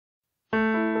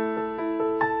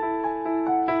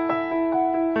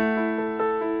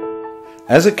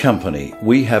As a company,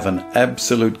 we have an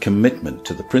absolute commitment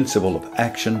to the principle of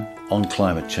action on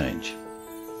climate change.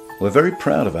 We're very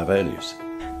proud of our values.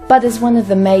 But as one of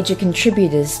the major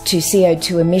contributors to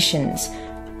CO2 emissions,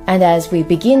 and as we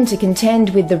begin to contend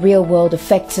with the real-world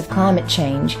effects of climate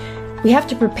change, we have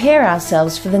to prepare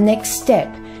ourselves for the next step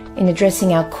in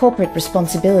addressing our corporate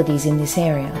responsibilities in this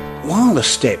area. While the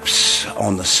steps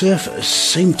on the surface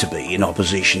seem to be in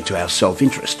opposition to our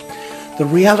self-interest, the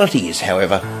reality is,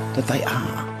 however, that they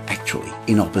are actually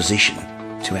in opposition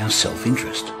to our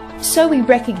self-interest. So we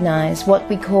recognise what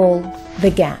we call the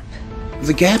gap.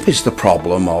 The gap is the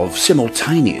problem of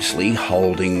simultaneously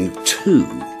holding two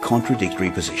contradictory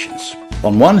positions.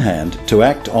 On one hand, to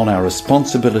act on our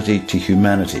responsibility to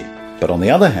humanity, but on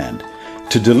the other hand,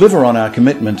 to deliver on our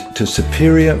commitment to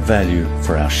superior value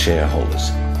for our shareholders.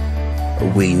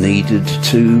 We needed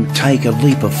to take a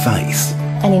leap of faith.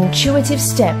 An intuitive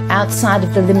step outside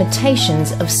of the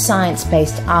limitations of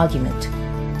science-based argument.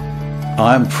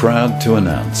 I am proud to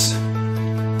announce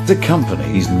the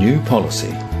company's new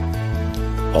policy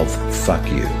of fuck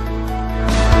you.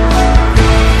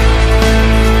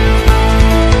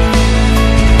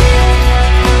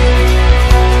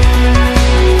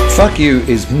 Fuck you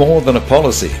is more than a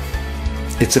policy.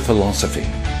 It's a philosophy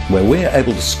where we're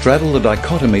able to straddle the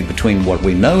dichotomy between what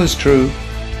we know is true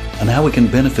and how we can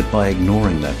benefit by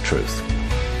ignoring that truth.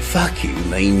 Fuck you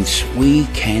means we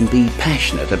can be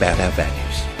passionate about our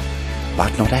values,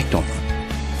 but not act on them.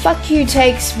 Fuck you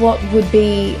takes what would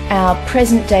be our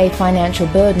present-day financial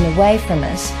burden away from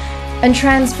us and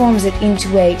transforms it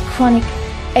into a chronic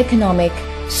economic,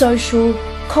 social,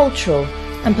 cultural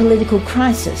and political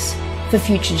crisis for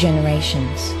future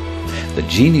generations. The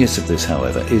genius of this,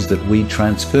 however, is that we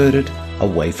transferred it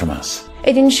away from us.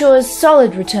 It ensures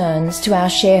solid returns to our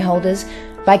shareholders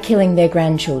by killing their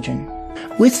grandchildren.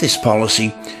 With this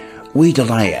policy, we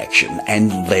delay action and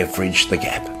leverage the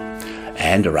gap,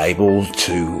 and are able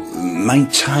to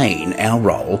maintain our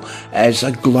role as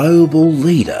a global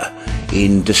leader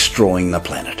in destroying the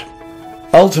planet.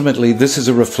 Ultimately, this is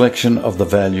a reflection of the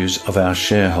values of our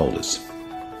shareholders.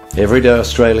 Everyday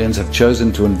Australians have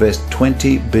chosen to invest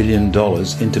 $20 billion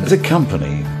into the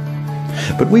company,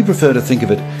 but we prefer to think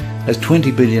of it as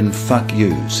 20 billion fuck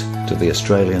yous to the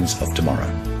Australians of tomorrow.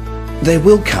 There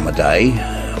will come a day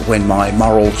when my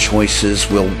moral choices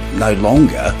will no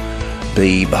longer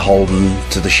be beholden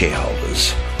to the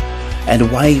shareholders, and a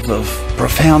wave of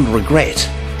profound regret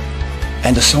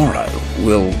and a sorrow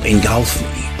will engulf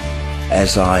me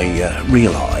as I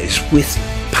realise with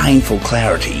painful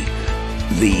clarity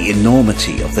the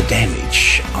enormity of the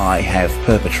damage I have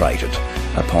perpetrated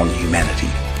upon humanity.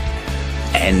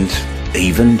 And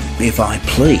even if I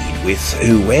plead with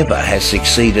whoever has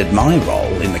succeeded my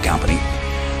role in the company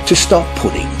to stop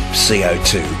putting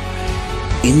CO2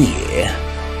 in the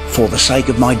air for the sake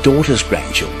of my daughter's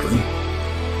grandchildren,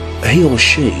 he or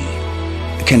she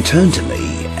can turn to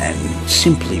me and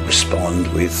simply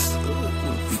respond with,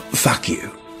 fuck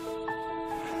you.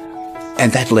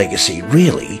 And that legacy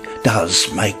really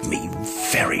does make me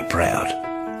very proud.